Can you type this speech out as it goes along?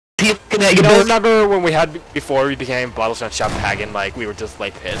You know, remember when we had before we became Bottles on Shampagen, like we were just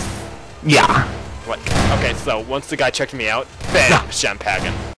like pissed? Yeah. Like, okay, so once the guy checked me out, bam,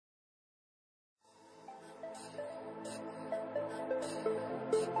 Shampagen.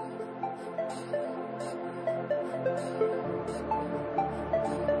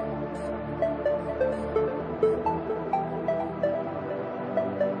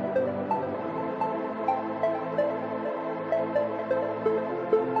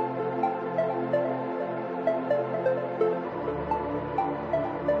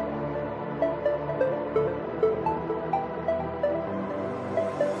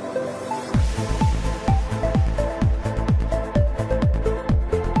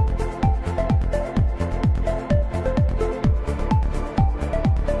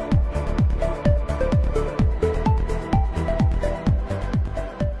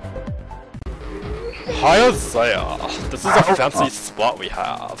 Hi Isaiah, this is a fancy spot we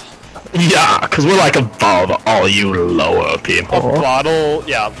have. Yeah, because we're like above all you lower people. A bottle,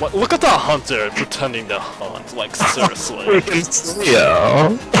 yeah, look at that hunter pretending to hunt, like seriously.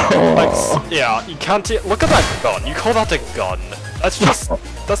 Yeah. Like, yeah, you can't look at that gun, you call that a gun. That's just,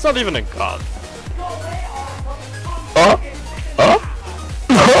 that's not even a gun.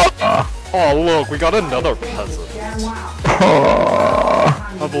 Oh look, we got another peasant.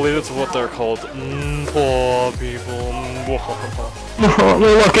 I believe it's what they're called. Poor people.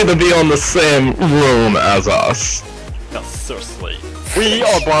 They're lucky to be on the same room as us. No, seriously. We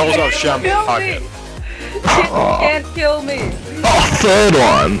are bottles of Shampagen. Can't kill me. Oh, third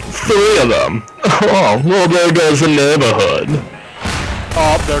one. 3 of them. Oh, well, there goes the neighborhood.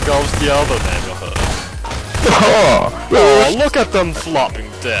 Oh, there goes the other neighborhood. Oh, look at them flopping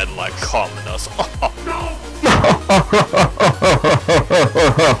dead like commoners.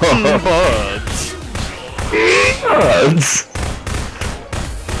 Birds. Birds.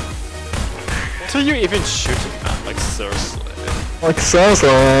 What are you even shooting at? Like, seriously. Like, seriously.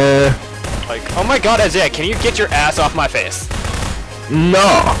 Like, oh my god, Isaiah, can you get your ass off my face?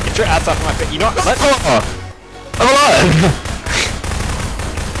 No. Get your ass off my face. You know what? I'm alive.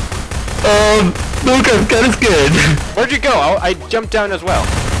 Lukas, get us good. Where'd you go? I jumped down as well.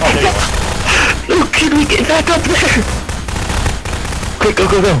 Oh, there you go. Luke, can we get back up there? Quick, go,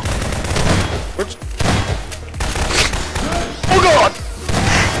 go, go. Where'd you... Oh god!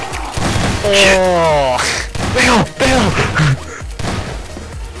 Oh! Bail, bail!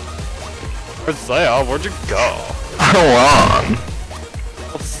 Isaiah, where'd you go? Hold on.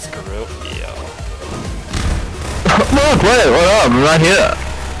 Oh, screw you. Look, wait, what up? I'm right here.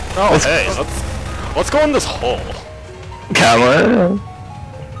 Oh, hey, let's go in this hole. Come on.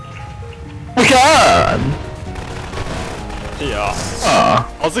 We can! Yeah.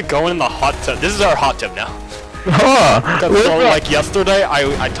 How's it going in the hot tub? This is our hot tub now. So, like yesterday,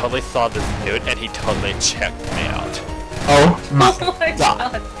 I totally saw this dude and he totally checked me out. Oh my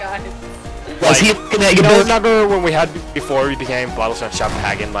god, guys. Was he you know, remember when we had before we became Bottles on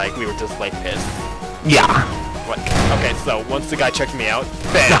Shampagen, like we were just like pissed? Yeah. Like, okay, so once the guy checked me out,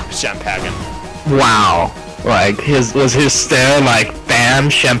 bam, Shampagen. Wow. Like, was his stare like, bam,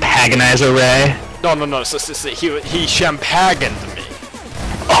 Shampagenizer Ray? No, so he Shampagened me.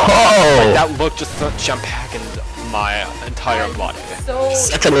 Oh! Like, that look just Shampagened my entire body. So...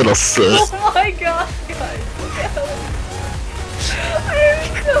 Such a little sus. Oh my god, guys.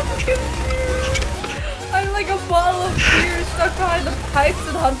 I'm so confused. I'm like a bottle of beer stuck behind the pipes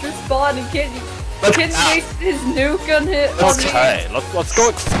in Hunter's spawn and can't waste his nuke on it. Okay, let's go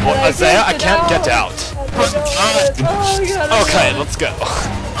explore. Isaiah, I can't get out. Okay, let's go.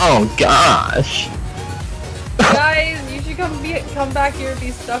 Oh gosh. Guys, you should come back here and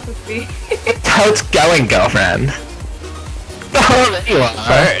be stuck with me. How's it going, girlfriend? Oh, there you are.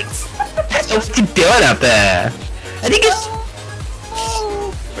 Birds. What you doing up there? I think it's...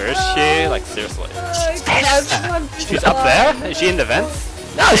 Where is she? Like, seriously. She's up there? Is she in the vents?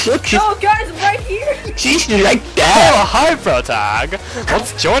 No, she's... Oh, guys, I'm right here! She's right there! Oh, hi, Protag!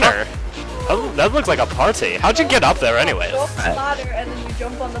 Let's join her. That looks like a party. How'd you get up there anyways? You go up the ladder and then you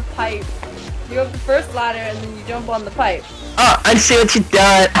jump on the pipe. You go up the first ladder and then you jump on the pipe. Oh, I see what you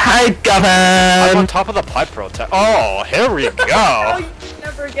done. Hi, I'm on Govern! top of the pipe, Protag. Oh, here we go! Oh, you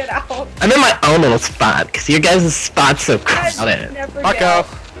never get out. I'm in my own little spot, because your guys' spot's so crowded. Marco!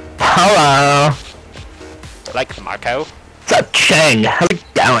 Hello! Like Marco? What's up, Qing? How's it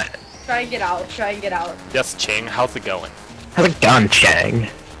going? Try and get out, try and get out. Yes, Qing, how's it going? How's it going, Qing?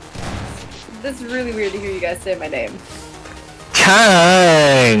 This is really weird to hear you guys say my name.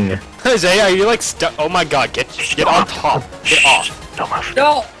 Qing! Isaiah, are you like stuck? Oh my god, get on top. Get off.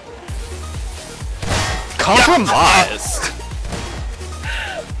 No! Compromise!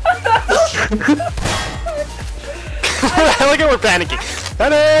 Look at we're panicking.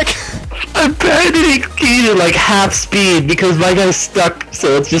 Panic! I'm panicking at like half speed because my guy's stuck,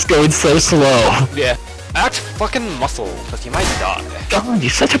 so it's just going so slow. Yeah. Act fucking muscle, because you might die. God, you're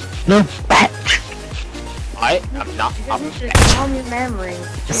such a little bitch. I'm not. You guys need to calm your memory.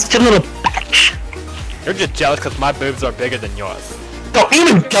 You're such a little bitch. You're just jealous because my boobs are bigger than yours. Don't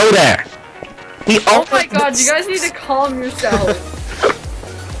even go there. Oh my god, you guys need to calm yourself.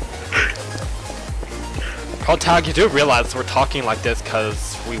 Protag, you do realize we're talking like this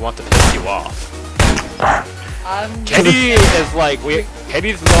because we want to piss you off. Katie is like,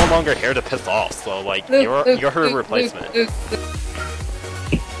 Katie's no longer here to piss off, so like, you're her replacement.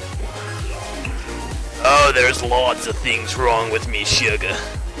 Oh, there's lots of things wrong with me, sugar.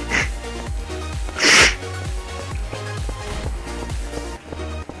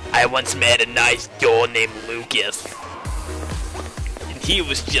 I once met a nice girl named Lucas. And he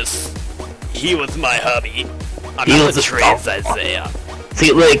was my hubby. I'm not a trans, Isaiah.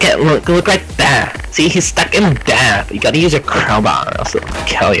 See, look like that. See, he's stuck in that. You gotta use a crowbar or else it'll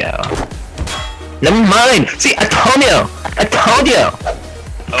kill you. Never mind. See, I told you.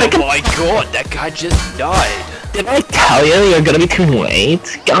 Oh my god, that guy just died. Did I tell you you're gonna be too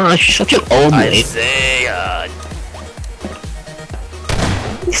late? Gosh, you're such an old lady. Isaiah.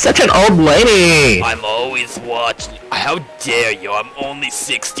 You're such an old lady. I'm always watching. How dare you? I'm only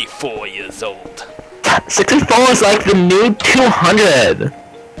 64 years old. 64 is like the new 200.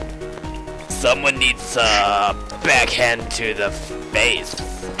 Someone needs a backhand to the face.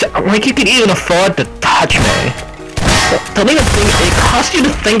 Like you could even afford to touch me. Don't even think. It costs you to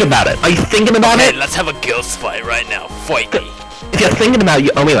think about it. Are you thinking about it? Let's have a ghost fight right now. Fight me. If you're thinking about it,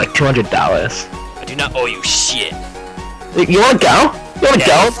 you owe me like $200. I do not owe you shit. You wanna go? You wanna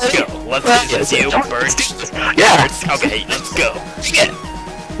go? Let's go. Let's do this, you birds. Yeah. Birds. Okay, let's go. Yeah.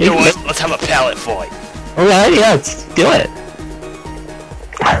 You know what? Let's have a pallet fight. Alright, yeah, let's do it.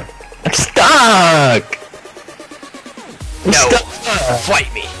 I'm stuck! I'm No, stuck.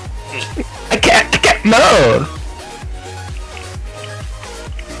 fight me. I can't move!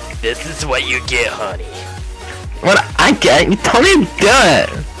 This is what you get, honey. What I get? You told me to do it!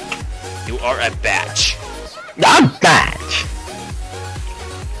 You are a batch. I'm batch!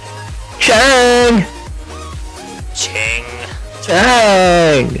 Chang! Qing.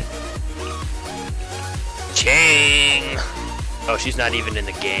 Chang! Qing. Oh, she's not even in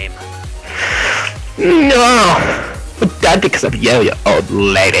the game. No! But that's because of you, you old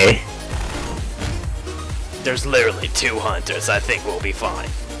lady. There's literally 2 hunters. I think we'll be fine.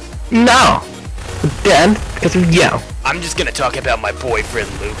 No! But then, because of you. I'm just gonna talk about my boyfriend,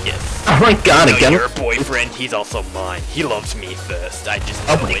 Lucas. Oh my god, You know, again? your boyfriend, he's also mine. He loves me first. I just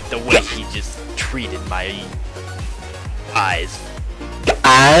know it. The way he just treated my eyes. The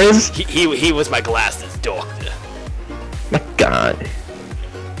eyes? He was my glasses doctor. My god.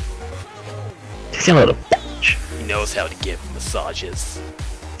 Just a little bitch. He knows how to give massages.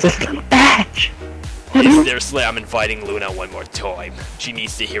 Just a little bitch. Seriously, I'm inviting Luna one more time. She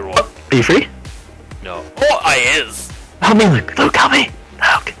needs to hear all. Are you free? No. Oh, I is! Help me, Luke. Luke, help me.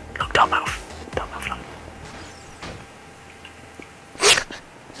 Luke, don't move. Don't move,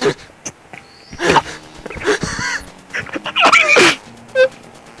 Luke.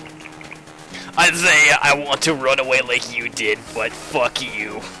 Isaiah, I want to run away like you did, but fuck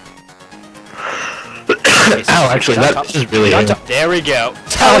you. Ow, actually, that is really hard. There we go.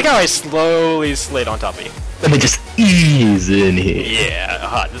 I like how I slowly slid on top of you. Let me just ease in here.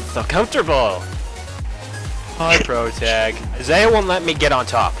 Yeah, this is so comfortable. Hi, Protag. Isaiah won't let me get on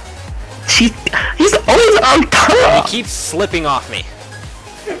top. He's always on top! He keeps slipping off me.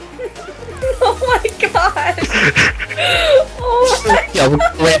 Oh my god! Oh my Yo,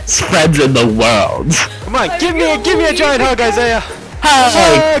 greatest friends in the world. Come on, give me a giant hug, Isaiah. Hug!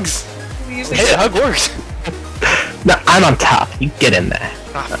 Hugs! Hey, the hug works. No, I'm on top. You get in there.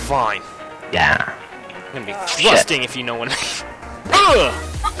 Ah, fine. Yeah. I'm gonna be thrusting if you know what I mean.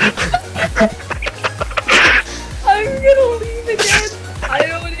 I'm gonna leave again. I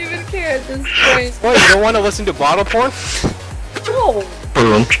don't even care at this point. What, you don't want to listen to bottle porn? No.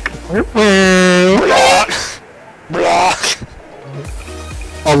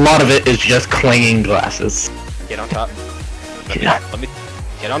 A lot of it is just clanging glasses. Get on top. Yeah. Let me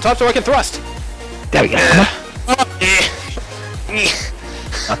get on top so I can thrust. There we go.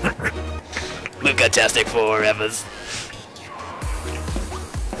 Lukatastic forevers.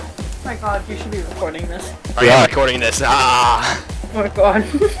 Oh my god, you should be recording this. Are you recording this? Ah! Oh my god.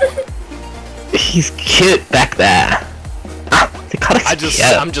 He's cute back there. Ah, they caught us.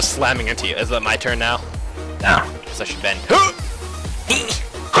 I'm just slamming into you. Is that my turn now? No. Guess I should bend.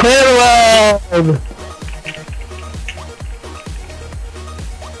 Clear away!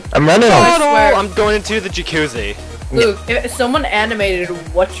 I'm running. swear. I'm going into the jacuzzi. Luke, if someone animated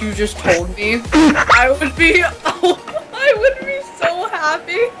what you just told me, I would be so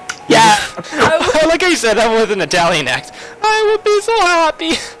happy. Yeah. Like I said, that was an Italian act. I would be so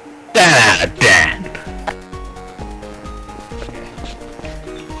happy. Da.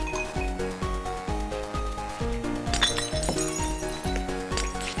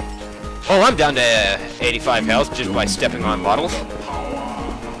 Oh, I'm down to 85 health just by stepping on bottles.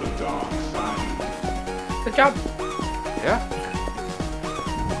 Good job. Yeah.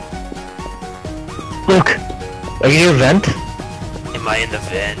 Look, are you in a vent? Am I in the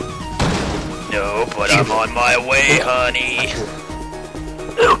vent? No, but I'm on my way, honey.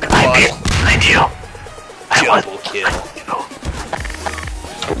 Luke, I'm behind you. Double kill.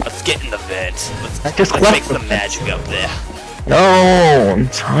 Let's get in the vent. Let's make some magic up there. No, I'm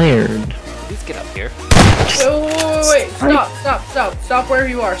tired. Please get up here. Wait. Stop where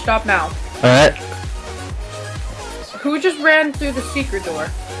you are. Stop now. Alright. Who just ran through the secret door?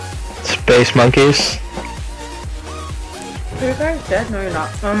 Space monkeys. Are you guys dead? No, you're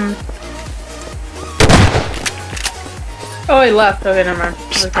not. Oh, he left. Okay, never mind.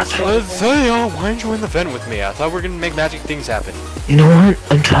 Why aren't you in the vent with me? I thought we were gonna make magic things happen. You know what?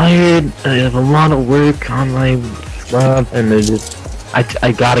 I'm tired. I have a lot of work on my stuff, and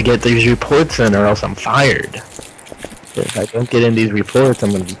I gotta get these reports in, or else I'm fired. If I don't get in these reports,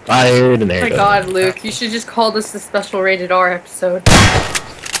 I'm gonna be fired, and there. Oh my God, Luke! You should just call this the special rated R episode.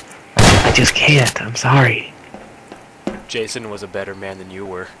 I just can't. I'm sorry. Jason was a better man than you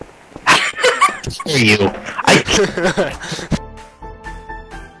were. Screw you.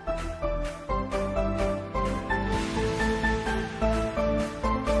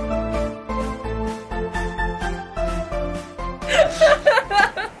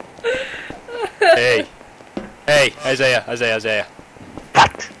 Hey, Isaiah.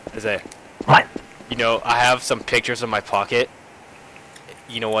 What? Isaiah. What? You know, I have some pictures in my pocket.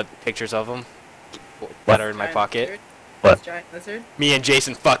 You know what pictures of them that are in my pocket? Lizard? What? Giant lizard? Me and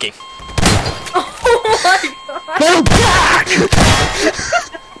Jason fucking. Oh my God! Go back!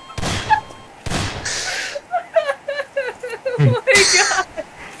 Oh my God!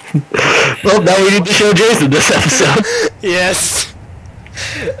 Well, now we need to show Jason this episode. Yes.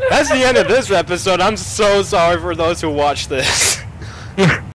 That's the end of this episode. I'm so sorry for those who watched this.